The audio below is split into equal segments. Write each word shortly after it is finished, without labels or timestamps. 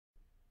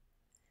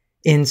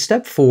In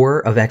step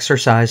 4 of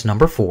exercise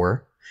number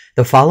 4,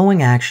 the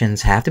following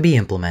actions have to be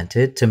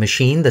implemented to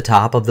machine the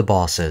top of the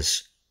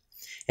bosses.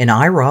 An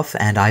iRough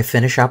and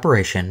iFinish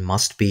operation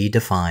must be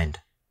defined.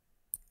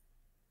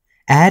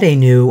 Add a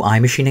new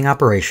iMachining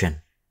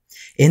operation.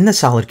 In the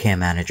SolidCAM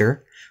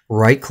Manager,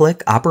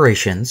 right-click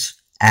Operations,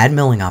 Add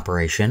Milling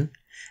Operation,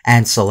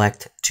 and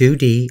select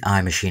 2D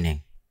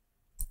iMachining.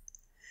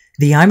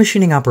 The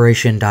iMachining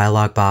operation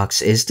dialog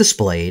box is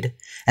displayed,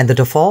 and the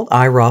default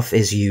iRough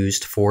is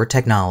used for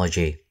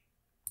technology.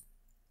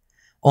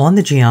 On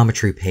the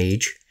Geometry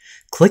page,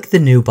 click the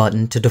New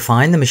button to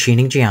define the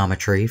machining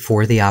geometry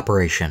for the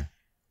operation.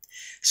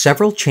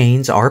 Several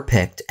chains are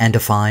picked and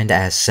defined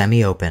as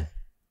semi-open.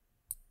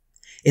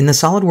 In the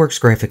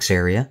SolidWorks graphics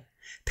area,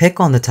 pick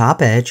on the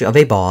top edge of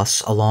a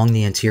boss along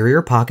the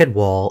interior pocket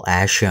wall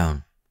as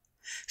shown.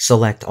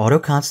 Select Auto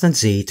Constant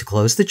Z to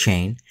close the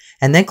chain,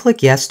 and then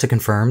click Yes to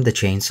confirm the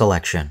chain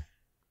selection.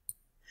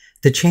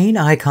 The chain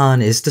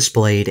icon is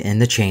displayed in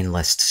the Chain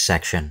List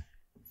section.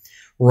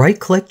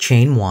 Right-click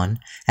Chain 1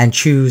 and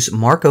choose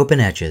Mark Open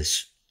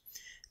Edges.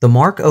 The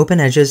Mark Open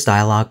Edges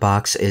dialog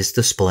box is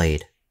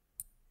displayed.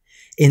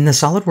 In the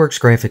SolidWorks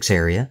graphics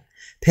area,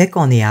 pick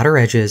on the outer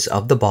edges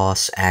of the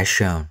boss as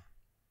shown.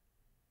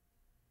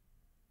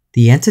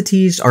 The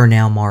entities are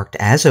now marked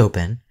as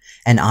open,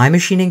 and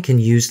iMachining can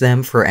use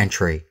them for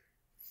entry.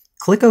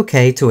 Click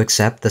OK to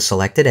accept the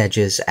selected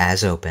edges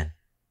as open.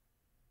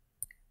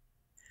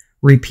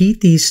 Repeat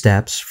these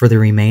steps for the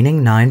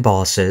remaining 9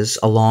 bosses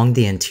along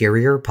the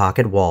interior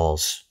pocket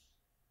walls.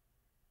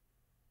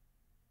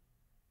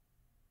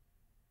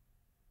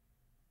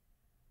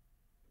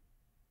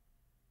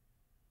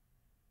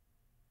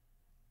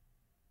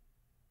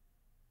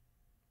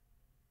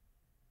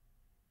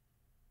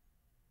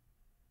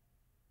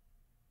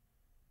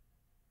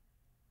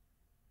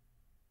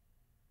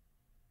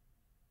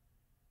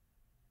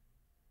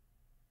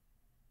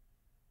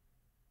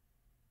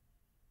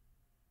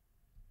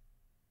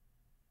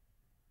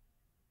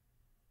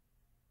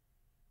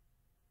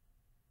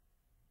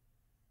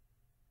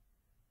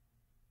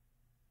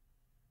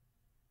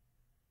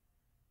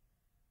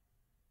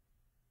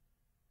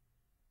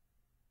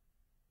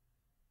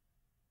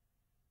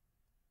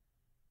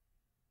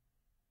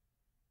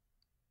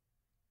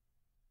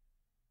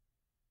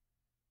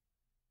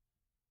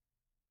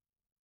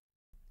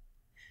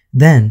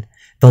 Then,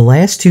 the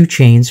last 2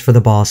 chains for the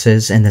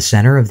bosses in the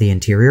center of the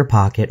interior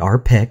pocket are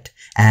picked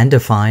and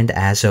defined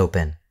as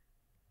open.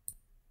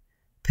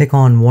 Pick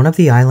on one of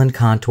the island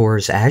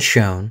contours as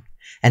shown,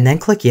 and then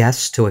click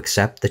Yes to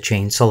accept the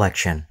chain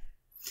selection.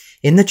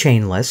 In the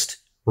chain list,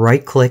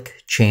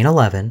 right-click Chain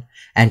 11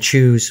 and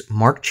choose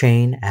Mark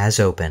Chain as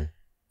open.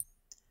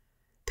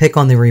 Pick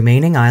on the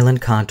remaining island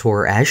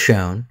contour as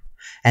shown,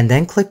 and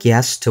then click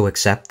Yes to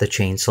accept the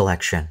chain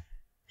selection.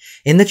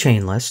 In the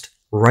chain list,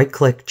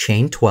 right-click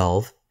Chain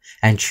 12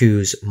 and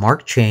choose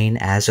Mark Chain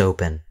as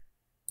open.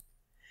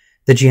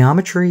 The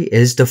geometry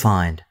is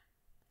defined.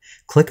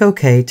 Click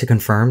OK to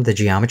confirm the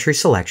geometry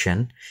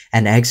selection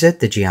and exit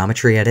the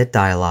Geometry Edit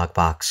dialog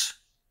box.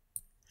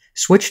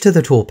 Switch to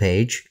the Tool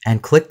page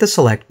and click the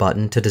Select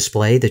button to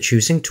display the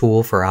Choosing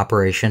Tool for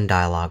Operation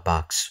dialog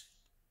box.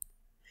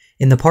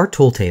 In the Part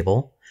Tool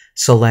table,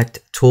 select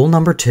Tool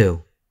number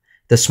 2,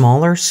 the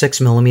smaller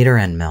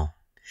 6mm end mill.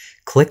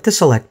 Click the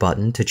Select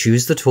button to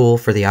choose the tool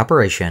for the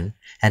operation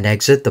and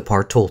exit the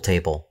Part Tool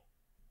table.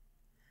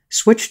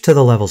 Switch to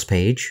the Levels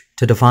page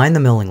to define the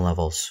milling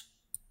levels.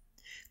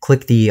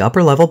 Click the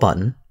Upper Level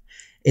button.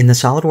 In the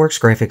SolidWorks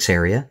graphics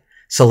area,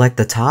 select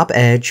the top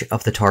edge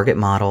of the target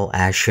model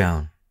as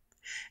shown,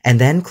 and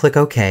then click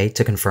OK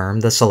to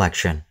confirm the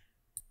selection.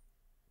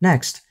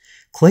 Next,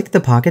 click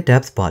the Pocket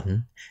Depth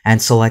button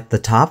and select the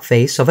top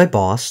face of a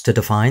boss to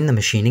define the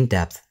machining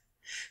depth.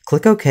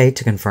 Click OK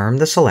to confirm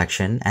the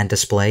selection and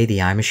display the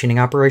iMachining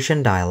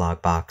operation dialog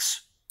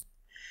box.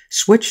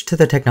 Switch to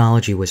the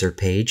Technology Wizard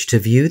page to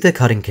view the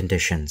cutting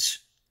conditions.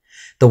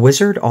 The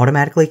wizard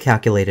automatically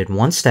calculated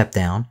 1 step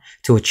down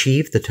to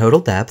achieve the total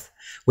depth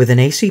with an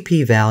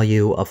ACP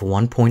value of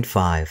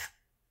 1.5.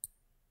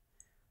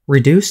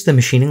 Reduce the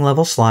machining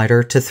level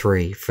slider to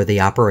 3 for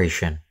the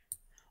operation.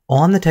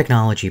 On the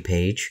Technology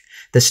page,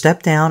 the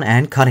step down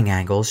and cutting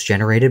angles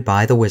generated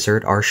by the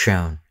wizard are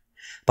shown.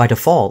 By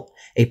default,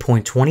 a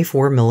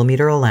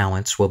 0.24mm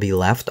allowance will be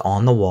left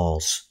on the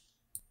walls.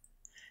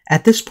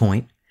 At this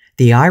point,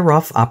 the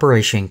iRough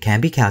operation can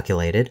be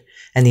calculated,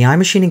 and the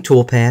iMachining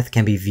toolpath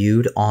can be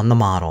viewed on the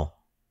model.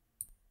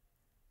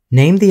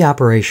 Name the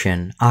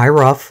operation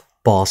iRough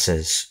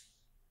Bosses.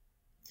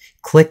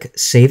 Click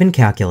Save and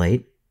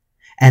Calculate,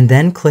 and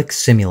then click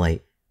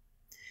Simulate.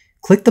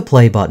 Click the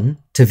Play button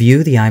to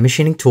view the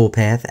iMachining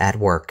toolpath at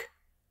work.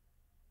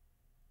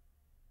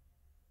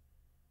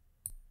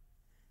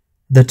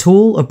 The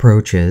tool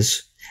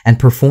approaches and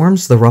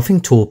performs the roughing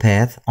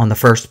toolpath on the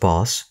first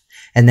boss,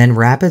 and then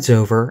rapids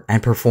over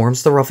and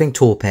performs the roughing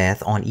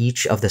toolpath on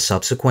each of the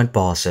subsequent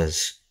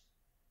bosses.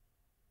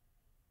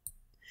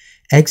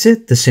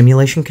 Exit the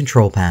Simulation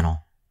Control Panel.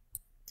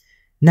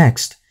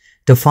 Next,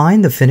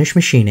 Define the finish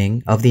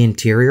machining of the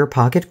interior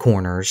pocket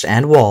corners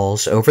and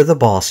walls over the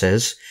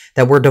bosses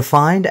that were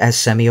defined as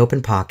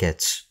semi-open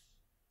pockets.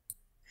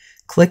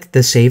 Click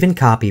the Save and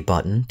Copy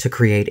button to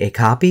create a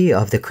copy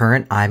of the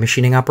current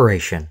iMachining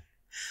operation.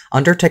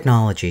 Under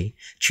Technology,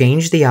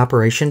 change the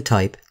operation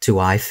type to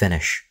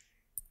iFinish.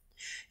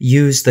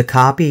 Use the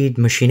copied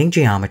machining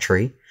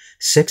geometry,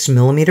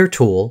 6mm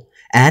tool,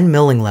 and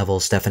milling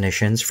levels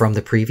definitions from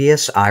the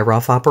previous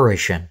iRough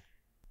operation.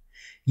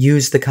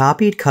 Use the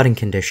copied cutting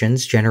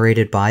conditions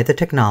generated by the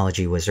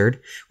Technology Wizard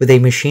with a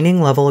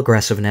machining level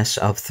aggressiveness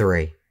of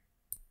 3.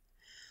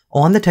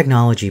 On the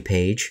Technology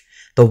page,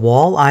 the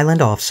wall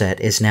island offset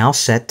is now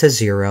set to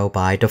 0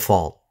 by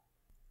default.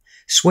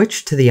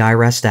 Switch to the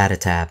iRest Data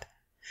tab.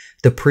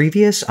 The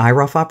previous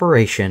iRough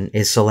operation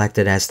is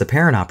selected as the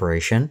parent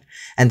operation,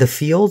 and the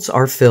fields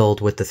are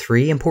filled with the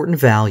 3 important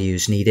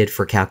values needed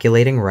for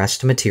calculating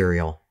rest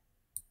material.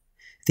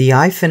 The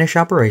iFinish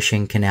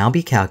operation can now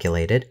be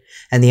calculated,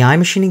 and the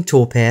iMachining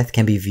toolpath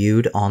can be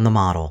viewed on the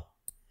model.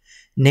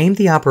 Name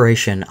the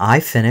operation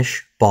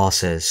iFinish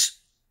Bosses.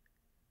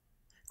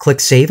 Click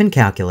Save and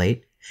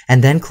Calculate,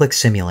 and then click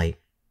Simulate.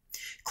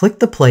 Click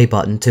the Play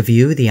button to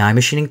view the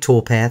iMachining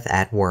toolpath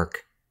at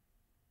work.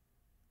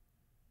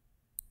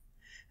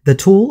 The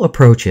tool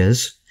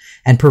approaches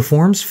and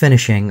performs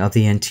finishing of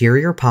the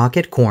interior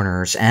pocket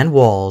corners and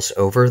walls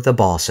over the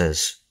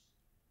bosses.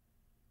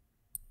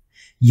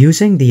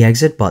 Using the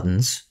Exit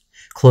buttons,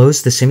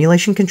 close the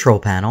Simulation Control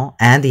Panel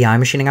and the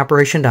iMachining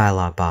Operation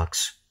dialog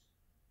box.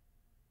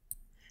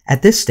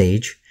 At this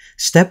stage,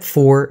 Step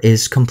 4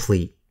 is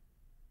complete.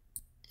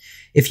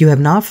 If you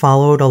have not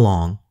followed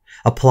along,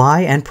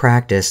 apply and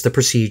practice the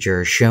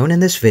procedures shown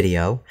in this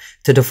video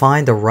to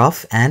define the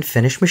rough and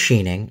finish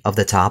machining of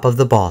the top of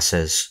the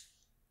bosses.